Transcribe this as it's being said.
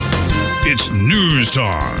It's news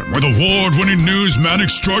time with award-winning newsman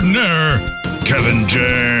extraordinaire, Kevin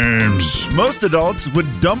James. Most adults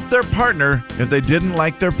would dump their partner if they didn't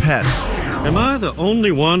like their pet. Am I the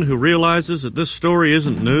only one who realizes that this story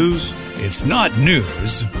isn't news? It's not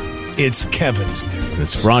news. It's Kevin's news.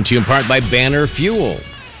 It's brought to you in part by Banner Fuel.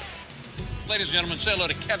 Ladies and gentlemen, say hello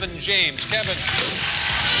to Kevin James. Kevin.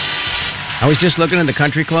 I was just looking at the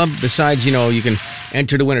country club. Besides, you can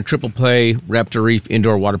enter to win a triple play Raptor Reef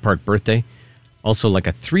Indoor Water Park birthday. Also, like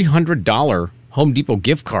a $300 Home Depot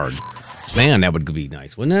gift card. Man, that would be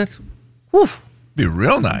nice, wouldn't it? Whew. Be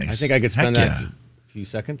real nice. I think I could spend that in a few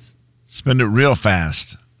seconds. Spend it real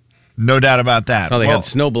fast. No doubt about that. So they had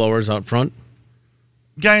snow blowers out front.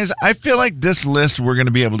 Guys, I feel like this list, we're going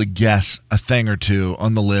to be able to guess a thing or two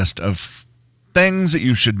on the list of things that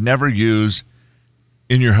you should never use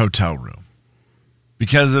in your hotel room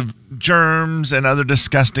because of germs and other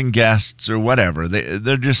disgusting guests or whatever.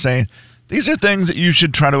 They're just saying these are things that you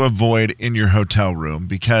should try to avoid in your hotel room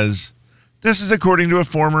because this is according to a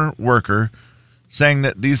former worker saying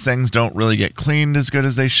that these things don't really get cleaned as good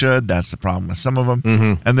as they should. That's the problem with some of them.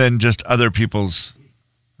 Mm-hmm. And then just other people's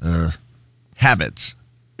habits.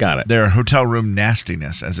 Got it. Their hotel room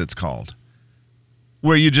nastiness, as it's called,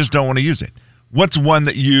 where you just don't want to use it. What's one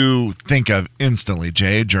that you think of instantly,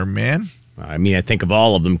 Jay, German man? I mean, I think of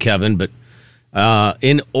all of them, Kevin, but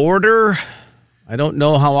in order, I don't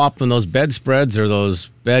know how often those bedspreads or those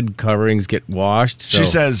bed coverings get washed. So. She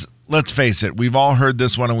says, let's face it, we've all heard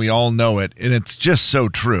this one and we all know it, and it's just so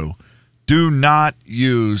true. Do not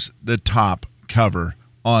use the top cover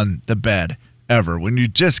on the bed ever. When you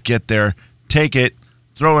just get there, take it,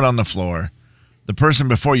 throw it on the floor. The person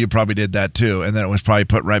before you probably did that too, and then it was probably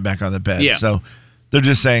put right back on the bed. Yeah. So they're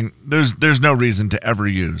just saying there's no reason to ever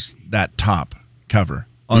use that top cover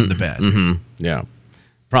on the bed. Mm-hmm. Yeah.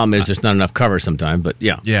 Problem is there's not enough cover sometimes, but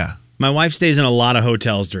yeah. Yeah. My wife stays in a lot of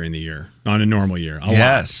hotels during the year, on a normal year. A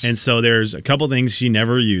lot. And so there's a couple things she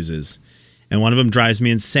never uses, and one of them drives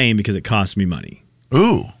me insane because it costs me money.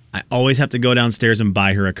 Ooh. I always have to go downstairs and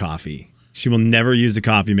buy her a coffee. She will never use the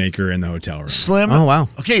coffee maker in the hotel room. Slim. Oh, wow.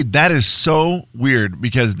 Okay, that is so weird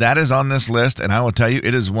because that is on this list, and I will tell you,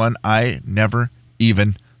 it is one I never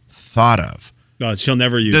even thought of. No, she'll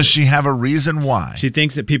never use it. Does she have a reason why? She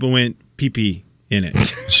thinks that people went pee-pee in it.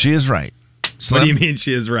 She is right. Slim, What do you mean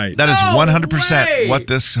she is right? That is 100% what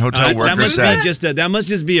this hotel worker said. That must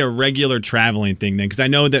just be a regular traveling thing then, because I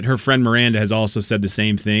know that her friend Miranda has also said the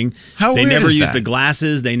same thing. How they weird never is use that? the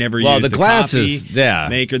glasses. They never use the glasses, coffee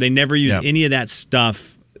maker. They never use Yep. any of that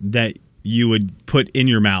stuff that you would put in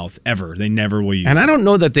your mouth ever. They never will use. And it. I don't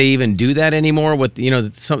know that they even do that anymore. With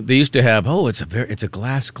they used to have. Oh, it's a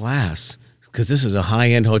glass because this is a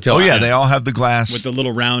high-end hotel. Oh yeah, they all have the glass with the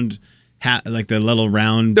little round hat, like the little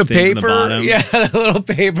round the thing paper. on the bottom. Yeah, the little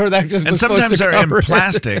paper that just and was sometimes supposed to they're in cover it.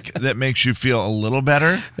 plastic that makes you feel a little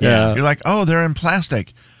better. Yeah. You're like, oh, they're in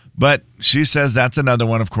plastic. But she says that's another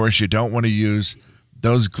one, of course, you don't want to use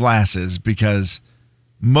those glasses because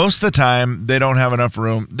most of the time they don't have enough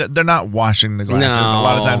room. They're not washing the glasses. No. A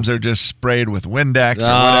lot of times they're just sprayed with Windex or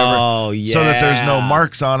Oh, whatever yeah. so that there's no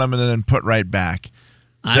marks on them and then put right back.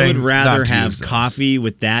 I Saying would rather not to have use those. coffee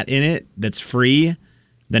with that in it that's free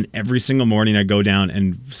than every single morning I go down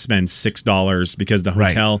and spend $6 because the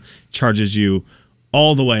hotel charges you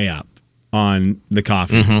all the way up on the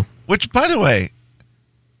coffee. Mm-hmm. Which, by the way,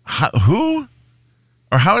 how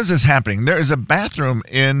is this happening? There is a bathroom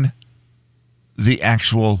in the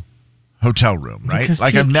actual hotel room, right? Because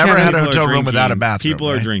Like I've never had a People are hotel room drinking. without a bathroom. People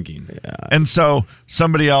are right? drinking. And so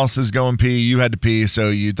somebody else is going pee. You had to pee, so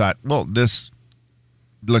you thought, well, this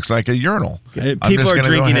looks like a urinal. I'm People just are gonna go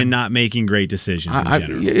drinking ahead. and not making great decisions in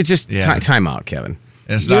general. It's just Yeah. time out, Kevin.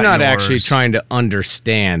 It's You're not not actually yours. trying to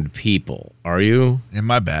understand people, are you? Yeah,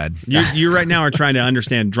 my bad. You right now are trying to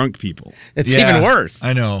understand drunk people. It's Yeah, even worse.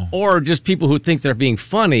 I know. Or just people who think they're being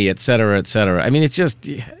funny, et cetera, et cetera. I mean, it's just.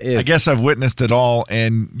 I guess I've witnessed it all,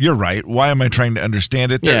 and you're right. Why am I trying to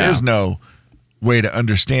understand it? There Yeah. is no way to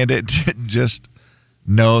understand it. Just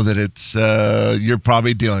know that it's you're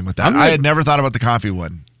probably dealing with that. I had never thought about the coffee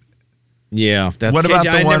one. Yeah, that's. What about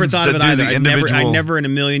KJ, the I never ones thought of that it do either. the I individual? never in a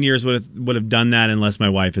million years would have done that unless my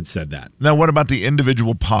wife had said that. Now, what about the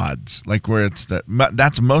individual pods? Like where it's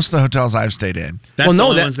that's most of the hotels I've stayed in. That's Well, the no,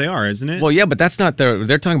 only that- ones they are, isn't it? Well, yeah, but that's not their.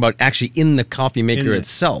 They're talking about actually in the coffee maker In the-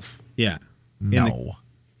 itself. yeah. No.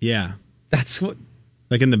 Yeah. That's what.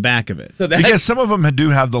 Like in the back of it. So that. Because some of them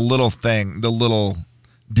do have the little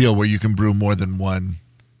deal where you can brew more than one.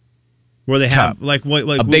 Where they have cup. like what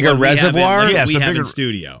A bigger what we have in- reservoir? like what Yes, we a have in bigger-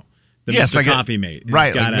 studio. The Yes, Mr. like Coffee Mate. It's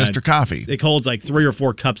right, got like Mr. Coffee. It holds like 3 or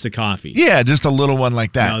 4 cups of coffee. Yeah, just a little one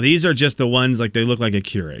like that. No, these are just the ones like they look like a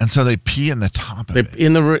Keurig. And so they pee in the top of it.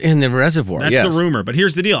 In the reservoir. That's yes. the rumor. But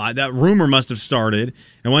here's the deal. That rumor must have started.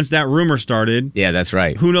 And once that rumor started, Yeah, that's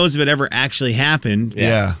right. who knows if it ever actually happened.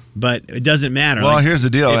 Yeah. But it doesn't matter. Well, here's the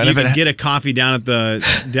deal. If And you if it can get a coffee down at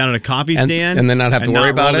a coffee stand and then not have to worry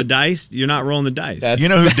about roll it? the dice, you're not rolling the dice. You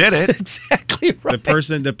know who did it? Exactly right.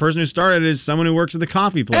 The person who started it is someone who works at the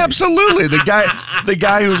coffee place. Absolutely. The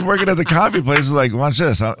guy who was working at the coffee place is like, watch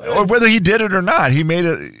this. Or whether he did it or not, he made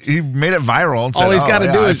it viral and said, All he's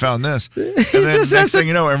gotta do I is- found this. And then just next has to- thing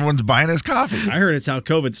you know, everyone's buying his coffee. I heard it's how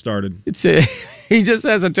COVID started. He just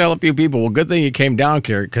has to tell a few people, well, good thing you came down,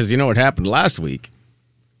 Carrot, because you know what happened last week.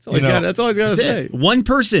 That's all he's got to That's say. it. One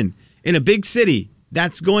person in a big city,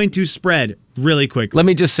 that's going to spread really quickly. Let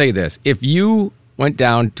me just say this. If you went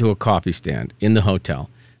down to a coffee stand in the hotel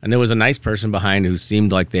and there was a nice person behind who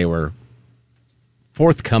seemed like they were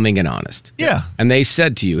forthcoming and honest. Yeah. And they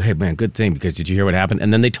said to you, hey, man, good thing, because did you hear what happened?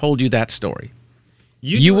 And then they told you that story.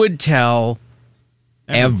 You would tell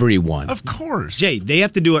everyone. Of course. Jay, they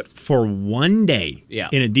have to do it for one day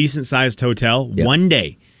in a decent-sized hotel, one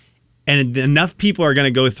day. And enough people are going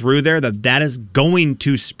to go through there that is going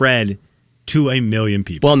to spread to 1 million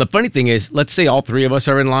people. Well, and the funny thing is, let's say all 3 of us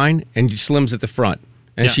are in line and Slim's at the front.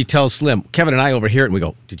 And she tells Slim, Kevin and I overhear it, and we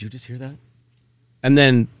go, did you just hear that? And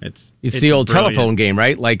then it's the old brilliant. telephone game,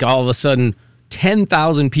 right? Like all of a sudden,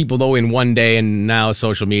 10,000 people though in one day, and now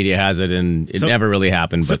social media has it, and it never really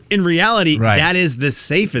happened. So But in reality, Right. that is the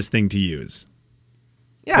safest thing to use.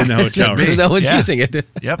 yeah, in the hotel because room. no one's Yeah. using it.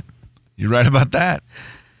 Yep. You're right about that.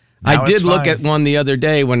 I Now did it's look fine. at one the other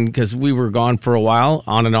day because we were gone for a while,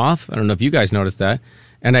 on and off. I don't know if you guys noticed that.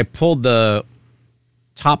 And I pulled the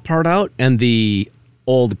top part out, and the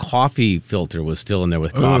old coffee filter was still in there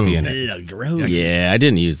with coffee in it. Ugh, gross. Yeah, I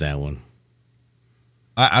didn't use that one.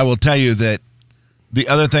 I will tell you that the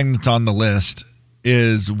other thing that's on the list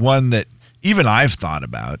is one that even I've thought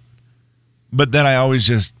about, but then I always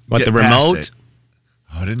just What, get the past remote? it.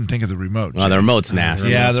 Oh, I didn't think of the remote. Well, the Jay. remote's nasty.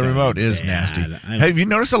 Yeah, the remote's remote bad. is nasty. I- Have you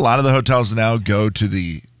noticed a lot of the hotels now go to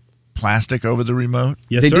the plastic over the remote?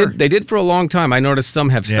 Yes, They sir. did. They did for a long time. I noticed some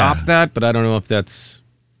have Yeah. stopped that, but I don't know if that's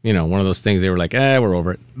one of those things. They were like, we're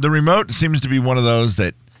over it. The remote seems to be one of those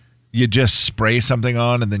that you just spray something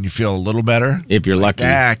on and then you feel a little better. If you're lucky.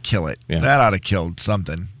 Kill it. Yeah. That ought to killed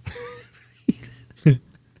something.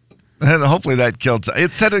 And hopefully that killed.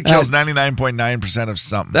 It said it kills 99.9% of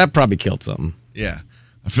something. That probably killed something. Yeah.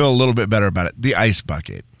 I feel a little bit better about it. The ice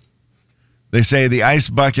bucket. They say the ice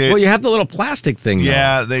bucket. Well, you have the little plastic thing. Though.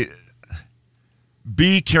 Yeah,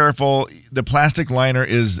 be careful. The plastic liner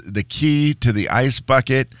is the key to the ice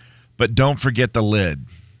bucket, but don't forget the lid.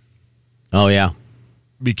 Oh yeah.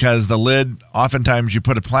 Because the lid, oftentimes you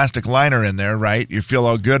put a plastic liner in there, right? You feel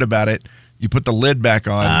all good about it. You put the lid back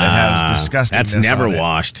on that has disgustingness. That's never on it.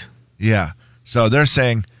 washed. Yeah. So they're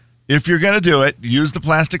saying if you're going to do it, use the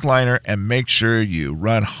plastic liner and make sure you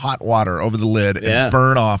run hot water over the lid Yeah. and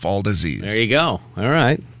burn off all disease. There you go. All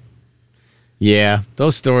right. Yeah,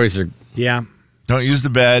 those stories are. Yeah. Don't use the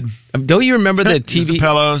bed. Don't you remember the Use the TV?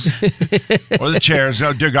 pillows or the chairs.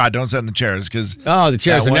 Oh, dear God, don't sit in the chairs because Oh, the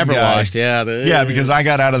chairs that are one never guy- washed. Yeah. yeah, because I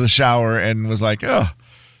got out of the shower and was like,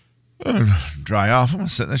 dry off. I'm gonna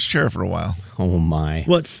sit in this chair for a while. Oh my.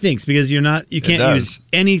 Well, it stinks because you can't does. use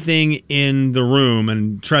anything in the room.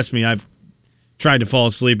 And trust me, I've tried to fall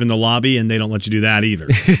asleep in the lobby, and they don't let you do that either.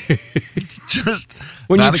 Just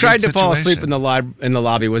When not you a good tried to fall asleep situation. in the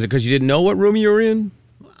lobby, was it because you didn't know what room you were in?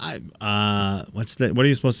 What are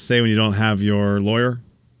you supposed to say when you don't have your lawyer?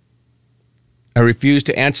 I refuse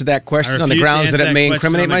to answer that I question on the refuse to grounds answer that it may question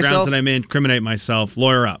incriminate on the myself. Grounds that I may incriminate myself.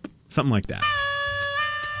 Lawyer up. Something like that.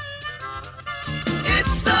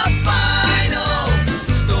 It's the final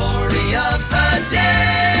story of the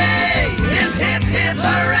day. Hip, hip, hip,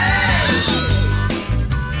 hooray!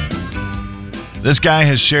 This guy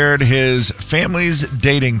has shared his family's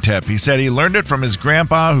dating tip. He said he learned it from his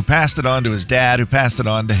grandpa, who passed it on to his dad, who passed it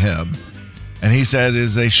on to him. And he said it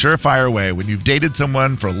is a surefire way when you've dated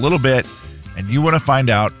someone for a little bit and you want to find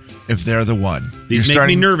out if they're the one. These make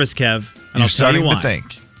me nervous, Kev. And You're I'll tell starting you why. to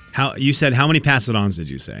think. How you said how many pass-it-ons did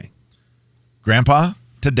you say? Grandpa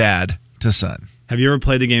to dad to son. Have you ever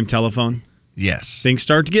played the game telephone? Yes. Things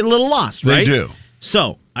start to get a little lost, They right? do.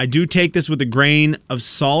 So I do take this with a grain of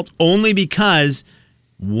salt, only because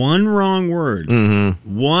one wrong word,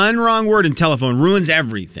 one wrong word in telephone ruins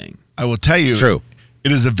everything. I will tell you. It's true.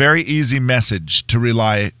 It is a very easy message to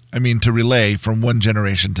relay from one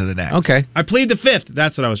generation to the next. Okay. I plead the fifth.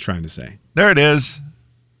 That's what I was trying to say. There it is.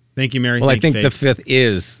 Thank you, Mary. Well, I Thank you, think the Faith. fifth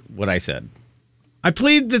is what I said. I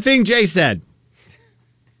plead the thing Jay said.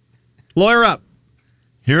 Lawyer up.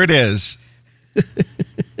 Here it is.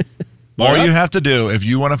 All you have to do, if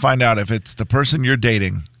you want to find out if it's the person you're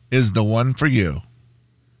dating is the one for you,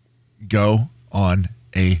 go on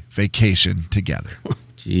a vacation together.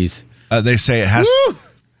 Jeez. They say it has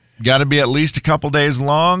got to be at least a couple days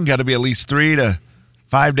long, got to be at least 3 to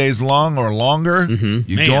 5 days long or longer.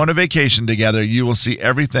 You go on a vacation together, you will see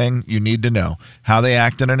everything you need to know. How they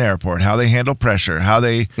act in an airport, how they handle pressure, how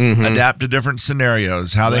they adapt to different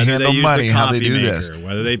scenarios, how they handle use money, the how they do coffee this. maker,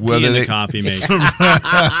 whether they pee in the coffee maker.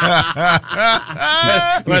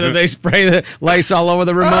 Whether they spray the lice all over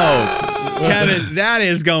the remote. Kevin, that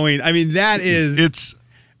is going. I mean, that's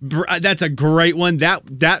a great one.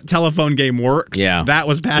 That telephone game worked. Yeah. That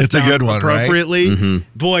was passed It's a down good one, right? appropriately.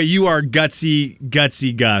 Boy, you are gutsy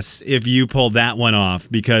Gus if you pulled that one off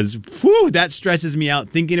because that stresses me out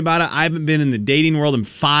thinking about it. I haven't been in the dating world in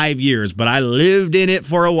 5 years, but I lived in it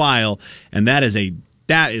for a while, and that is a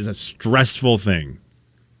stressful thing.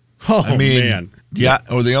 Oh, I mean, man. yeah,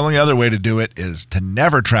 or the only other way to do it is to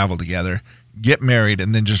never travel together, get married,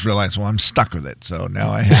 and then just realize, well, I'm stuck with it. So now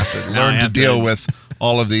I have to learn to deal with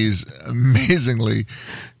all of these amazingly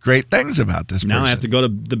great things about this person. Now I have to go to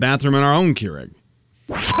the bathroom in our own Keurig.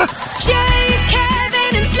 Jay,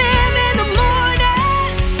 Kevin, and Slim in the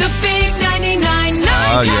morning. The big 99.9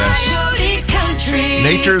 Oh, yes. Coyote Country.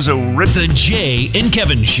 Nature's a The Jay and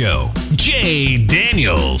Kevin Show. Jay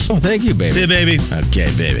Daniels. Oh, thank you, baby. See you, baby.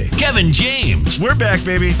 Okay, baby. Kevin James. We're back,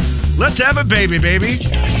 baby. Let's have a baby, baby.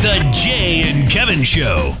 The Jay and Kevin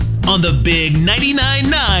Show on the big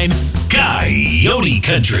 99.9 Coyote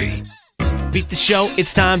Country. Beat the show,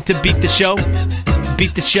 it's time to beat the show.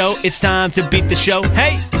 Beat the show, it's time to beat the show.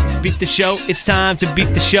 Hey! Beat the show, it's time to beat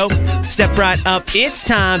the show. Step right up, it's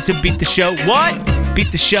time to beat the show. What?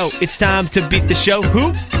 Beat the show, it's time to beat the show.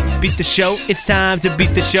 Who? Beat the show, it's time to beat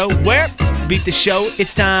the show. Where? Beat the show,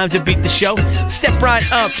 it's time to beat the show. Step right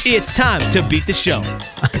up, it's time to beat the show.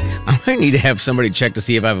 I might need to have somebody check to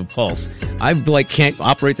see if I have a pulse. I can't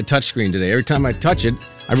operate the touchscreen today. Every time I touch it,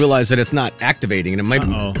 I realize that it's not activating, and it might.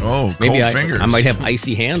 Oh, maybe cold fingers. I might have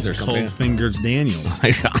icy hands or something. Cold Fingers Daniels.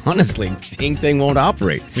 Honestly, thing won't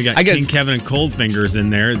operate. We got King Kevin and Cold Fingers in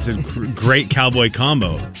there. It's a great cowboy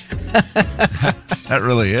combo. That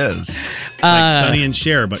really is. Like Sonny and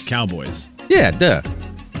Cher, but cowboys. Yeah, duh.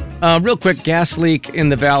 Real quick, gas leak in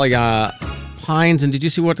the Valley, Pines, and did you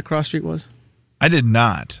see what the cross street was? I did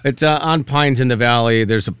not. It's on Pines in the Valley.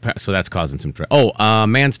 So that's causing some trouble.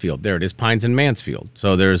 Mansfield. There it is, Pines and Mansfield.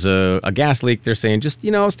 So there's a gas leak. They're saying just,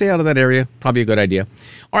 stay out of that area. Probably a good idea.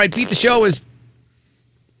 All right, Beat the Show is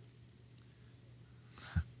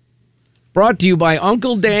brought to you by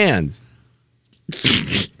Uncle Dan's.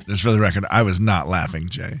 Just for the record, I was not laughing,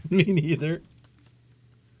 Jay. Me neither.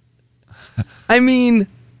 I mean,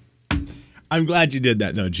 I'm glad you did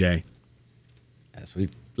that, though, Jay. Yes, we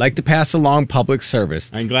like to pass along public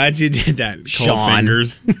service. I'm glad you did that, Cold Sean.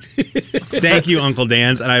 Fingers. Thank you, Uncle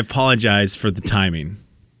Dan's, and I apologize for the timing.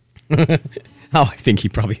 I think he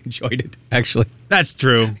probably enjoyed it, actually. That's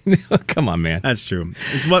true. Come on, man. That's true.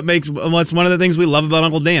 It's what's one of the things we love about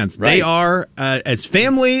Uncle Dan's. Right. They are as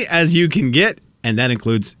family as you can get, and that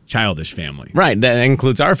includes childish family. Right, that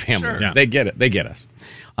includes our family. Sure. Yeah. They get it. They get us.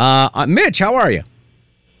 Mitch, how are you?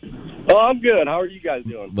 Oh, I'm good. How are you guys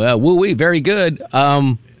doing? Well, woo-wee, very good.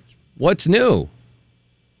 What's new?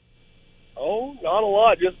 Oh, not a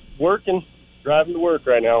lot. Just working, driving to work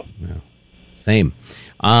right now. Same.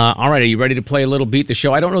 All right, are you ready to play a little Beat the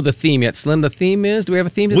Show? I don't know the theme yet. Slim, the theme is? Do we have a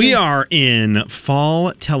theme today? We are in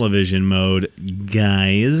fall television mode,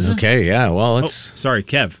 guys. Okay, yeah. Well, it's... sorry,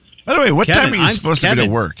 Kev. By the way, what Kevin, time are you supposed to be to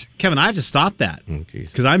work? Kevin, I have to stop that Oh,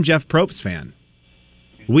 jeez. because I'm Jeff Probst's fan.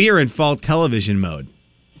 We are in fall television mode.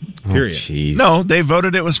 Period. Jeez. No, they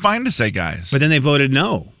voted it was fine to say guys. But then they voted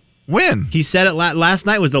no. When? He said it last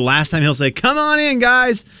night was the last time he'll say, "Come on in,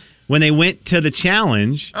 guys." When they went to the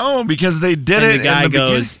challenge. Oh, because they did and it. the guy in the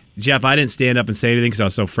goes, "Jeff, I didn't stand up and say anything because I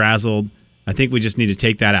was so frazzled. I think we just need to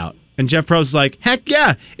take that out." And Jeff Probst's like, "Heck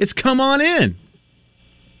yeah, it's come on in."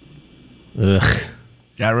 Ugh.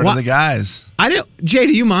 Got rid of the guys. Jay,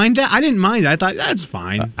 do you mind that? I didn't mind that. I thought that's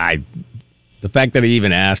fine. The fact that he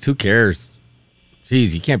even asked, who cares?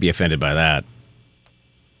 Jeez, you can't be offended by that.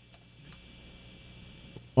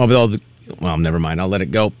 Well, never mind. I'll let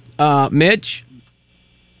it go. Mitch?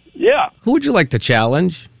 Yeah. Who would you like to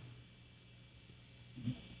challenge?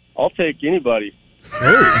 I'll take anybody.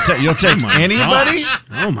 You'll take anybody? Gosh.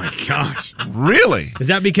 Oh, my gosh. Really? Is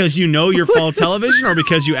that because you know your fall television or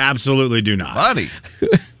because you absolutely do not? Buddy.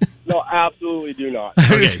 No, absolutely do not.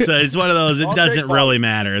 Okay, so it's one of those. It I'll doesn't take really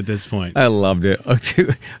matter at this point. I loved it.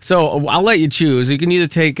 So I'll let you choose. You can either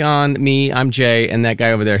take on me, I'm Jay, and that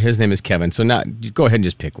guy over there, his name is Kevin. So now, go ahead and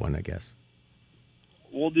just pick one, I guess.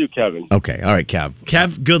 We'll do Kevin. Okay, all right, Kev.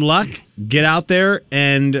 Kev, good luck. Get out there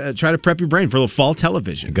and try to prep your brain for a little fall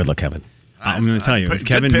television. Good luck, Kevin. I'm going to tell you, if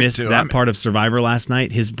Kevin missed that part of Survivor last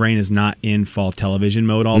night, his brain is not in fall television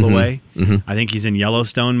mode all the way. I think he's in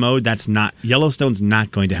Yellowstone mode. Yellowstone's not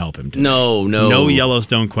going to help him today. No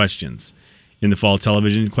Yellowstone questions in the fall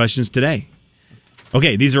television questions today.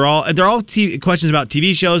 Okay, they're all questions about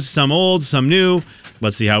TV shows, some old, some new.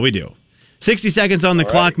 Let's see how we do. 60 seconds on the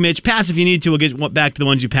clock, Mitch. Pass if you need to. We'll get back to the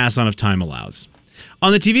ones you pass on if time allows.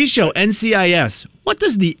 On the TV show NCIS, what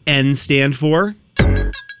does the N stand for?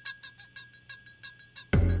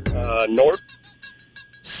 North.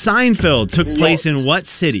 Seinfeld took place in what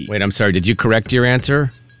city? Wait, I'm sorry. Did you correct your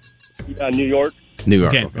answer? New York. New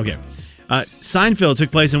York. Okay. Seinfeld took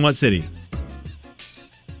place in what city?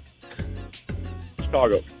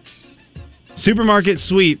 Chicago. Supermarket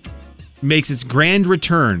Sweep makes its grand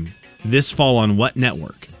return this fall on what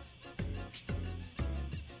network?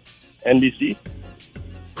 NBC.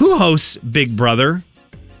 Who hosts Big Brother?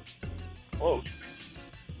 Oh.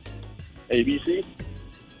 ABC.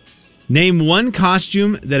 Name one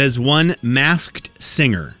costume that has one masked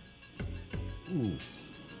singer. The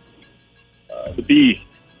Bee.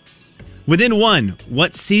 Within one,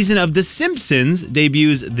 what season of The Simpsons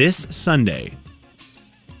debuts this Sunday?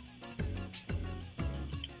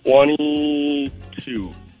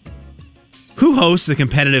 22. Who hosts the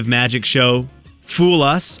competitive magic show Fool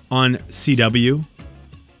Us on CW?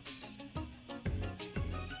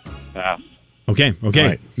 Pass. Okay. All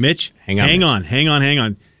right. Mitch, Hang on. hang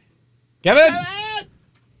on. Kevin!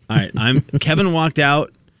 All right, Kevin walked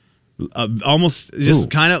out almost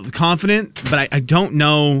just kind of confident, but I don't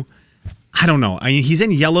know. I don't know. He's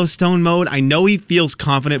in Yellowstone mode. I know he feels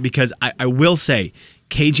confident because I will say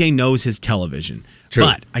KJ knows his television. True.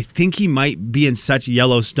 But I think he might be in such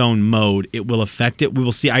Yellowstone mode, it will affect it. We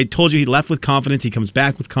will see. I told you he left with confidence. He comes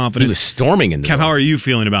back with confidence. He was storming in the Kev, how are you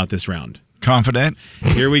feeling about this round? Confident.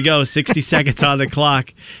 Here we go. 60 seconds on the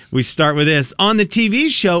clock. We start with this. On the TV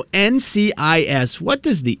show NCIS, what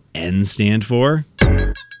does the N stand for?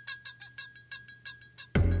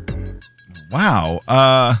 Wow.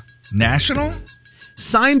 National?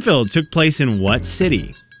 Seinfeld took place in what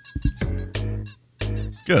city?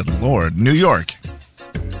 Good Lord. New York.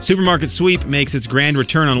 Supermarket Sweep makes its grand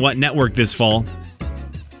return on what network this fall?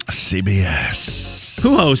 CBS.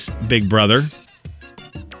 Who hosts Big Brother?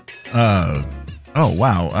 Oh,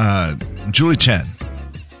 wow. Julie Chen.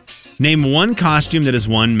 Name one costume that is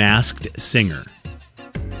one masked singer.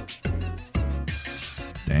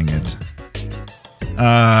 Dang it.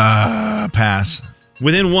 Pass.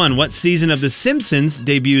 Within one, what season of The Simpsons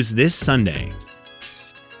debuts this Sunday?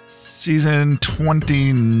 Season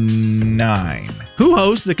 29. Who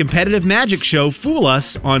hosts the competitive magic show Fool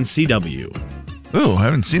Us on CW? Ooh, I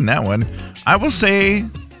haven't seen that one. I will say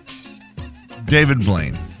David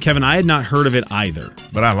Blaine. Kevin, I had not heard of it either.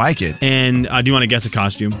 But I like it. And do you want to guess a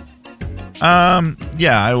costume?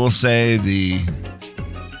 Yeah, I will say the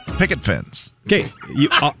picket fence. Okay,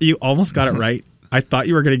 you almost got it right. I thought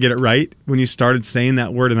you were going to get it right when you started saying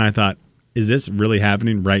that word, and I thought, is this really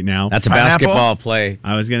happening right now? That's a basketball play.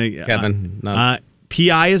 I was going to... Kevin.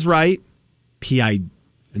 P.I. is right. P.I.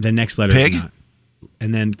 The next letter Pig? is not.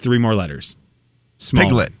 And then three more letters. Smaller.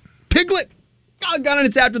 Piglet. Piglet! Doggone it,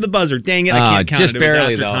 it's after the buzzer. Dang it, I can't count just it.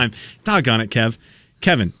 barely, It was after though. time. Doggone it, Kev.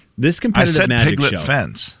 Kevin, this I competitive said magic piglet show.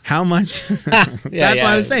 fence. How much? That's what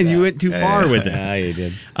I was saying. You went too far with it. Yeah, you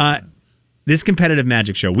did. This competitive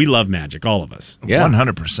magic show, we love magic, all of us. Yeah.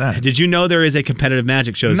 100%. Did you know there is a competitive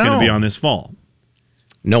magic show that's going to be on this fall?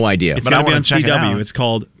 No idea. It's But I going to be wanna on check it CW. out. It's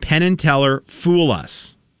called Penn and Teller Fool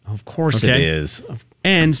Us. Of course it is.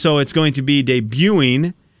 And so it's going to be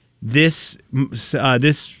debuting this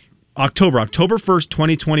October 1st,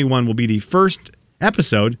 2021 will be the first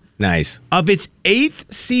episode Nice. of its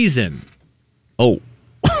 8th season. Oh.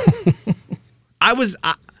 I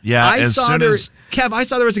saw there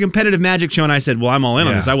was a competitive magic show and I said, well, I'm all in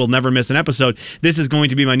on this. I will never miss an episode. This is going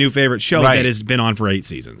to be my new favorite show that has been on for 8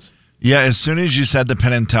 seasons. Yeah, as soon as you said the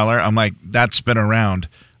Penn and Teller, I'm like, that's been around.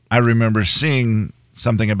 I remember seeing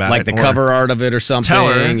something about Like it. the or cover art of it or something.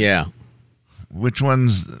 Teller. Yeah. Which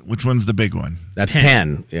one's the big one? That's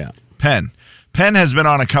Penn. Yeah. Penn. Penn has been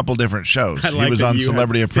on a couple different shows. He was on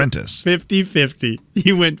Celebrity Apprentice. 50-50.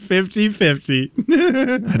 You went 50-50.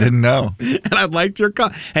 I didn't know. And I liked your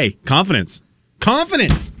hey, confidence.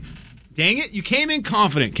 Confidence. Dang it. You came in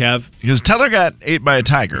confident, Kev. Because Teller got ate by a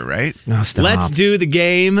tiger, right? No, stop. Let's do the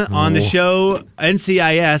game on the show.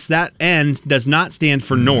 NCIS, that N does not stand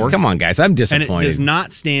for North. Come on, guys. I'm And disappointed. it does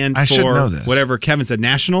not stand I should for know this. whatever Kevin said.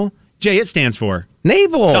 National? Jay, it stands for.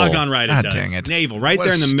 Naval. Doggone right it God does. dang it. Naval, right What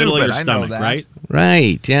there in the middle of stupid. your I know stomach, that. right?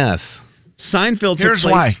 Right, yes. Seinfeld took Here's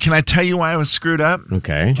place. why. Can I tell you why I was screwed up?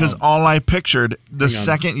 Okay. Because all I pictured, the Hang on.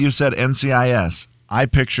 second you said NCIS, I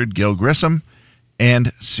pictured Gil Grissom and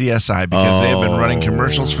CSI because they have been running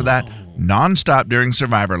commercials for that nonstop during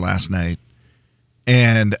Survivor last night.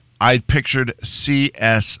 And I pictured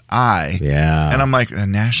CSI. Yeah. And I'm like,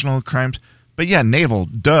 national crimes? But yeah, naval.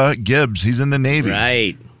 Duh, Gibbs. He's in the Navy.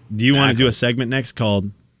 Right. Do you want to do a segment next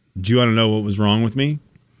called Do You Want to Know What Was Wrong With Me?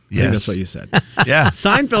 I think Yes. that's what you said. Yeah.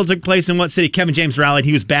 Seinfeld took place in what city? Kevin James rallied.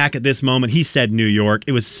 He was back at this moment. He said New York.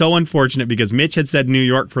 It was so unfortunate because Mitch had said New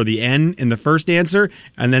York for the N in the first answer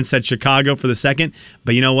and then said Chicago for the second.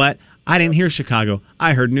 But you know what? I didn't hear Chicago.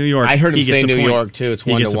 I heard New York. I heard him He gets say a New point. York, too. It's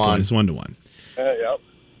He 1-1. gets a point. It's 1-1. Yep.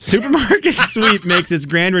 Supermarket Sweep makes its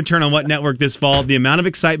grand return on what network this fall? The amount of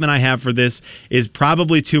excitement I have for this is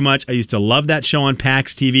probably too much. I used to love that show on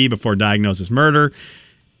PAX TV before Diagnosis Murder.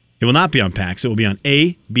 It will not be on PAX. It will be on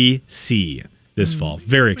ABC this fall.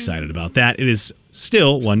 Very excited about that. It is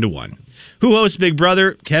still 1-1. Who hosts Big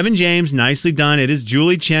Brother? Kevin James. Nicely done. It is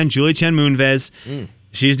Julie Chen Moonves.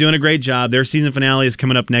 She's doing a great job. Their season finale is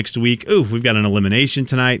coming up next week. Ooh, we've got an elimination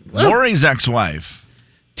tonight. Maury's ex-wife.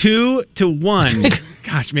 2-1.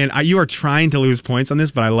 Gosh, man, you are trying to lose points on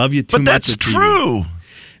this, but I love you too But much. that's with TV. true.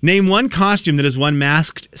 Name one costume that is one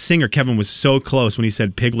masked singer. Kevin was so close when he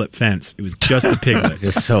said Piglet Fence. It was just the Piglet.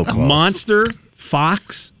 Just so close. Monster,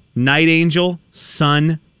 Fox, Night Angel,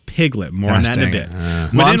 Sun, Piglet. More on Gosh, that in a dang bit. it.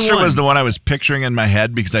 Within Monster one. was the one I was picturing in my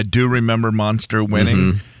head because I do remember Monster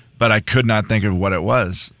winning, but I could not think of what it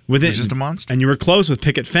was. It was just a monster. And you were close with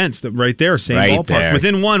Picket Fence, that right there, same Right ballpark. there.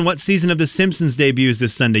 Within one, what season of The Simpsons debuts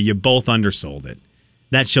this Sunday? You both undersold it.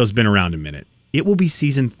 That show's been around a minute. It will be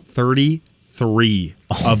season 33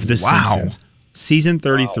 of The wow. Simpsons. Season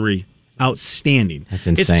 33. Outstanding. That's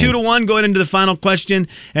insane. It's 2-1 going into the final question.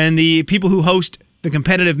 And the people who host the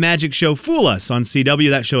competitive magic show Fool Us on CW,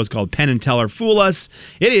 that show is called Penn and Teller Fool Us.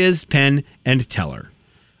 It is Penn and Teller.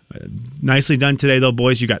 Nicely done today, though,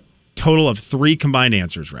 boys. You got total of 3 combined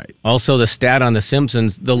answers right. Also, the stat on The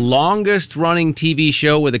Simpsons, the longest running TV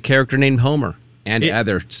show with a character named Homer and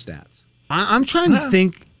other stats. I'm trying to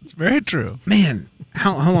think, It's very true. man,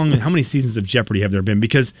 how many seasons of Jeopardy have there been?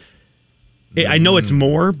 Because I know it's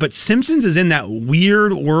more, but Simpsons is in that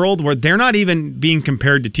weird world where they're not even being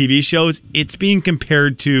compared to TV shows. It's being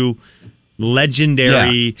compared to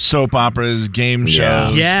legendary, Yeah. Soap operas, game Yeah.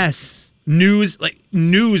 shows. yes,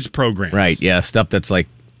 news programs. Right, yeah, stuff that's like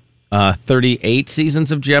 38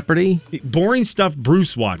 seasons of Jeopardy. Boring stuff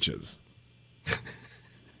Bruce watches.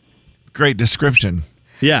 Great description.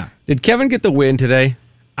 Yeah. Did Kevin get the win today?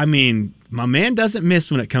 I mean, my man doesn't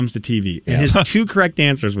miss when it comes to TV. And his 2 correct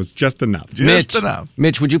answers was just enough. Just enough.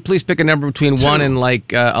 Mitch, would you please pick a number between 1 and like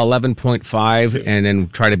 11.5 and then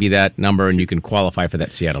try to be that number and you can qualify for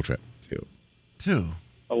that Seattle trip? 2.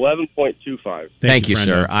 11.25. Thank you,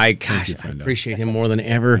 sir. friendo. I friendo. appreciate him more than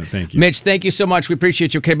ever. thank you. Mitch, thank you so much. We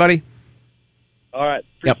appreciate you. Okay, buddy? All right.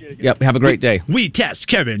 Yep. Appreciate it. Yep. Have a great day. We test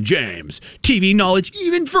Kevin James. TV knowledge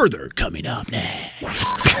even further coming up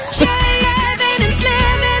next. Jay, Evan, and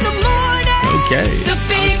Slim in the morning. Okay. The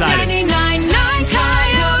big excited. 99.9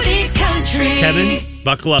 Coyote Country. Kevin,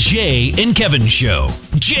 buckle up. Jay and Kevin Show.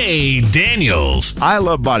 Jay Daniels. I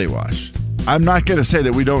love body wash. I'm not going to say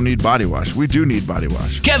that we don't need body wash. We do need body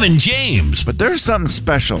wash. Kevin James. But there's something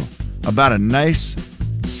special about a nice,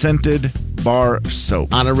 scented bar of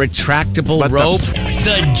soap. On a retractable But the- rope.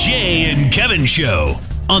 The Jay and Kevin Show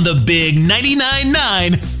on the big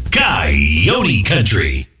 99.9 Coyote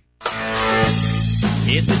Country.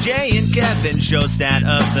 It's the Jay and Kevin Show stat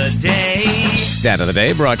of the day. Stat of the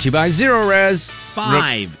day brought to you by Zero Res.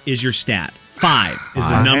 5 is your stat. 5 is the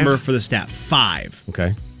Five? number for the stat. 5.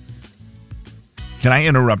 Okay. Can I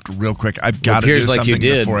interrupt real quick? I've got to do appears like you something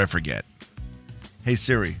did. before I forget. Hey,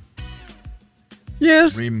 Siri,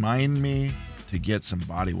 Yes. remind me to get some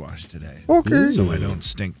body wash today. Okay. So I don't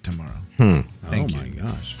stink tomorrow. Thank Oh my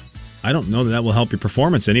gosh. I don't know that will help your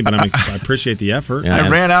performance any, but I appreciate the effort. Yeah. I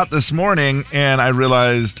ran out this morning and I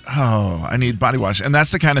realized, oh, I need body wash. And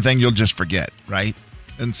that's the kind of thing you'll just forget, right?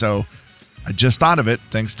 And so I just thought of it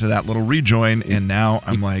thanks to that little rejoin. And now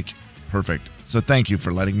I'm like, perfect. So thank you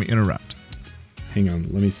for letting me interrupt. Hang on,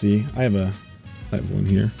 let me see. I have one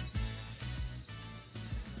here.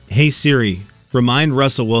 Hey Siri, Remind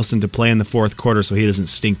Russell Wilson to play in the fourth quarter so he doesn't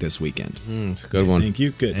stink this weekend. It's a good one. Thank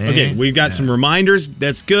you. Good. Okay, we've got some reminders.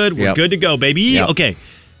 That's good. We're good to go, baby. Yep. Okay,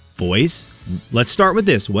 boys, let's start with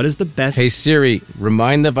this. What is the best? Hey, Siri,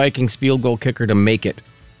 remind the Vikings field goal kicker to make it.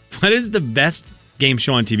 What is the best game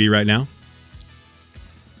show on TV right now?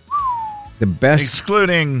 The best.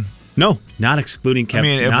 Excluding. No, not excluding Kevin.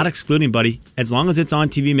 I mean, not excluding, buddy. As long as it's on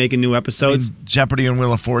TV making new episodes. Jeopardy and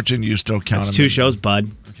Wheel of Fortune, you still count It's them 2 in. shows, bud.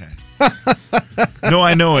 No,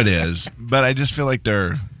 I know it is, but I just feel like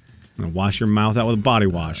they're. Wash your mouth out with a body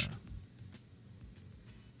wash.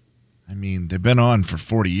 I mean, they've been on for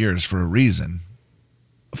 40 years for a reason.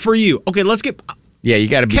 For you. Okay, let's get. Yeah, you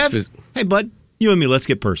got to be Kev, hey, bud. You and me, let's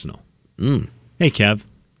get personal. Hey, Kev.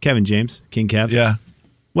 Kevin James. King Kev. Yeah.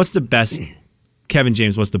 What's the best. Kevin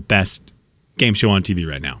James, what's the best game show on TV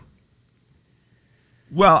right now?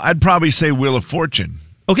 Well, I'd probably say Wheel of Fortune.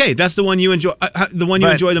 Okay, that's the one you enjoy. You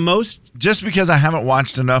enjoy the most. Just because I haven't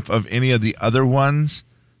watched enough of any of the other ones,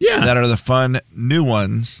 that are the fun new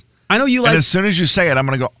ones. I know you like. And as soon as you say it, I'm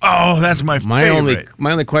going to go, "Oh, that's my favorite."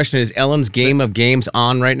 My only question is Ellen's Game of Games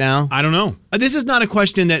on right now? I don't know. This is not a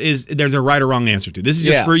question that there's a right or wrong answer to. This is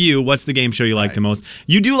just for you. What's the game show you like the most?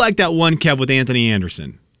 You do like that one, Kev, with Anthony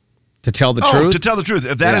Anderson. To tell the truth? To tell the truth.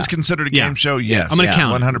 If that is considered a game show, yes. I'm going to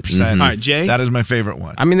count 100%. All right, Jay? That is my favorite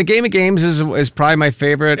one. I mean, the Game of Games is probably my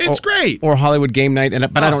favorite. It's great. Or Hollywood Game Night,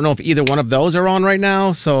 but I don't know if either one of those are on right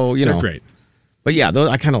now, so, you know. They're great. But yeah,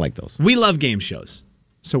 I kind of like those. We love game shows,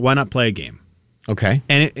 so why not play a game? Okay.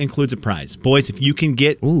 And it includes a prize. Boys, if you can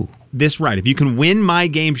get this right, if you can win my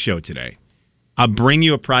game show today, I'll bring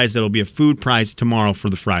you a prize that'll be a food prize tomorrow for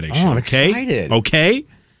the Friday show. I'm okay? excited. Okay?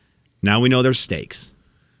 Now we know there's stakes.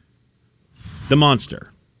 The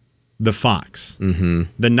monster, the fox,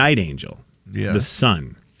 the night angel, the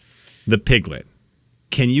sun, the piglet.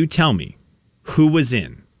 Can you tell me who was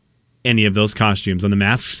in any of those costumes on The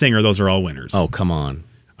Masked Singer? Those are all winners. Oh, come on.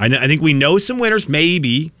 I think we know some winners,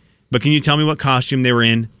 maybe, but can you tell me what costume they were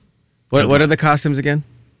in? What are the costumes again?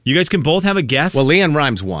 You guys can both have a guess. Well, Leanne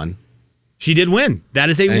Rimes won. She did win. That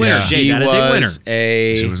is a And winner, she Jay. That is a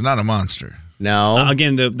winner. She was not a monster. No.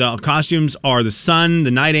 Again, the costumes are the sun,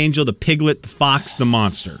 the night angel, the piglet, the fox, the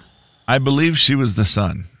monster. I believe she was the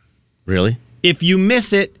sun. Really? If you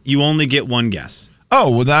miss it, you only get one guess. Oh,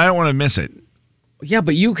 well, then I don't want to miss it. Yeah,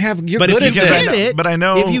 but you're But good if at you this. get it, but I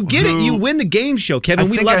know if you get it, who- you win the game show, Kevin. I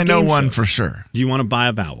We think love I know game one shows. for sure. Do you want to buy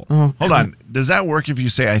a vowel? Hold on. Does that work if you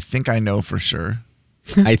say, I think I know for sure?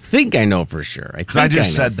 I think I know for sure. Because I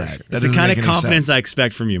just said that. It's the kind of confidence I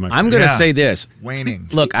expect from you, my friend. I'm going to say this. Waning.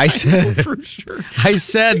 Look, I said for sure. I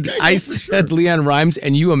said Leanne Rimes,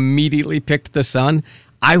 and you immediately picked the sun.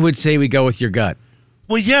 I would say we go with your gut.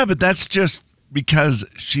 Well, yeah, but that's just because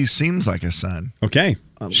she seems like a sun. Okay.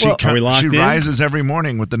 She are we locked in? rises every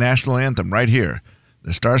morning with the national anthem right here.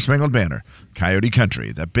 The Star Spangled Banner, Coyote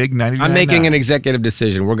Country, that big 99. I'm making an executive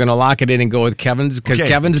decision. We're going to lock it in and go with Kevin's because Okay,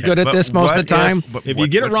 Kevin's good at but this most of the what time. If you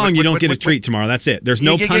get it wrong, you don't get a treat tomorrow. That's it. There's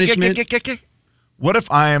no punishment. What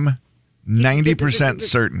if I'm 90%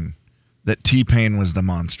 certain that T-Pain was the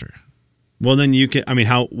monster? Well, then you can. I mean,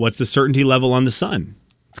 what's the certainty level on the sun?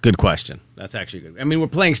 It's a good question. That's actually good. I mean, we're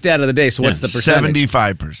playing stat of the day, so what's the percentage?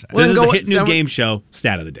 75%. This is the hit new game show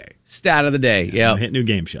stat of the day. Stat of the day. Yeah. Hit new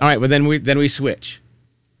game show. All right. Well, then we switch.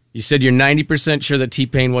 You said you're 90% sure that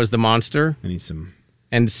T-Pain was the monster. I need some.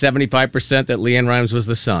 And 75% that Leanne Rimes was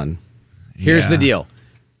the sun. Here's the deal.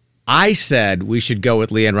 I said we should go with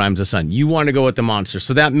Leanne Rimes the sun. You want to go with the monster.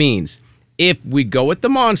 So that means if we go with the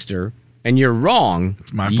monster and you're wrong,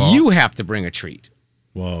 it's my fault. You have to bring a treat.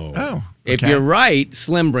 Whoa. Oh. If you're right,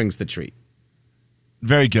 Slim brings the treat.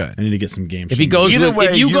 Very good. I need to get some game. If he goes Either with, way,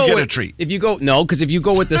 if you go get with, a treat. If you go because if you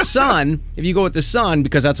go with the sun,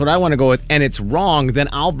 because that's what I want to go with, and it's wrong, then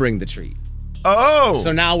I'll bring the treat. Oh.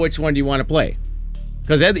 So now, which one do you want to play?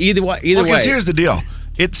 Because either way. Because here's the deal.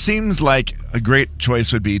 It seems like a great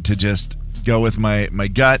choice would be to just go with my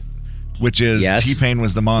gut, which is T-Pain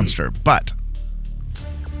was the monster. But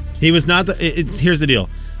he was not here's the deal.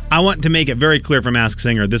 I want to make it very clear for Masked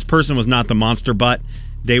Singer. This person was not the monster, but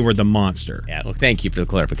they were the monster. Yeah, well, thank you for the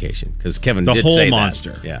clarification, because Kevin The did whole say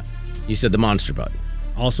monster. that. Yeah, you said the monster butt.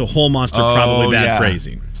 Also, whole monster, probably bad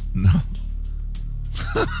phrasing. No.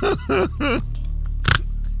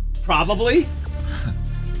 Probably.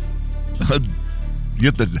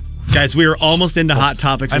 Get the Guys, we are almost into hot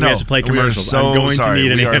topics and we have to play commercials. We are so I'm going sorry. to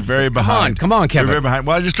need an we are answer. very behind. Come on, Kevin. We're very behind.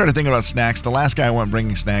 Well, I just started thinking about snacks. The last guy I want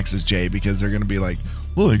bringing snacks is Jay, because they're going to be like,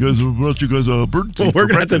 well, you guys brought you guys a bird seed We're for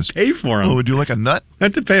going to have breakfast. to pay for them. Oh, would you like a nut? I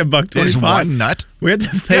have to pay $1.25. There's one nut. We have to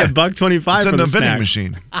pay $1.25 It's for in the the vending snack.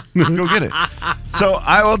 machine. Go get it. So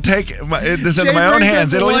I will take this into Jay my own brings hands.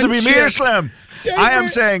 us It'll either one be me or chip. Slim. I am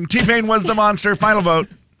saying T-Pain was the monster. Final vote.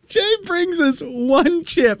 Jay brings us one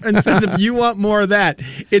chip and says, if you want more of that,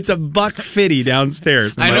 it's $1.50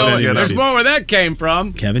 downstairs. I know. There's more where that came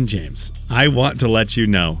from. Kevin James, I want to let you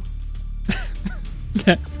know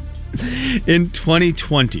that in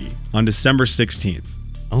 2020, on December 16th,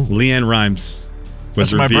 LeAnn Rimes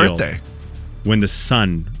was That's revealed. my birthday. When the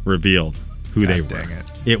Sun revealed who they were. Dang it.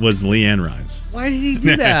 It was LeAnn Rimes. Why did he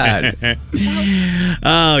do that?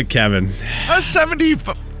 Oh, Kevin. I was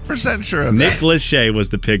 70% sure of Nick that. Lachey was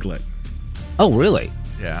the piglet. Oh, really?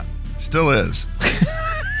 Yeah, still is.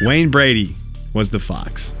 Wayne Brady was the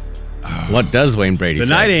fox. What does Wayne Brady The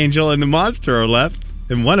say? Night Angel and the Monster are left,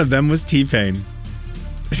 and one of them was T-Pain.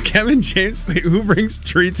 Kevin James, wait, who brings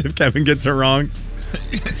treats if Kevin gets it wrong?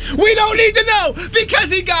 We don't need to know because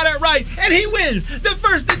he got it right and he wins the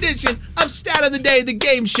first edition of Stat of the Day, the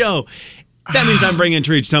game show. That means I'm bringing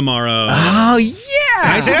treats tomorrow. Oh, yeah.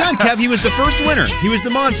 Nicely done, Kev. He was the first winner. He was the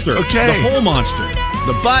monster. Okay. The whole monster.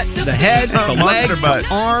 The butt, the head, the Monster legs, butt. the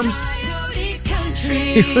arms.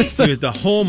 He was He was the whole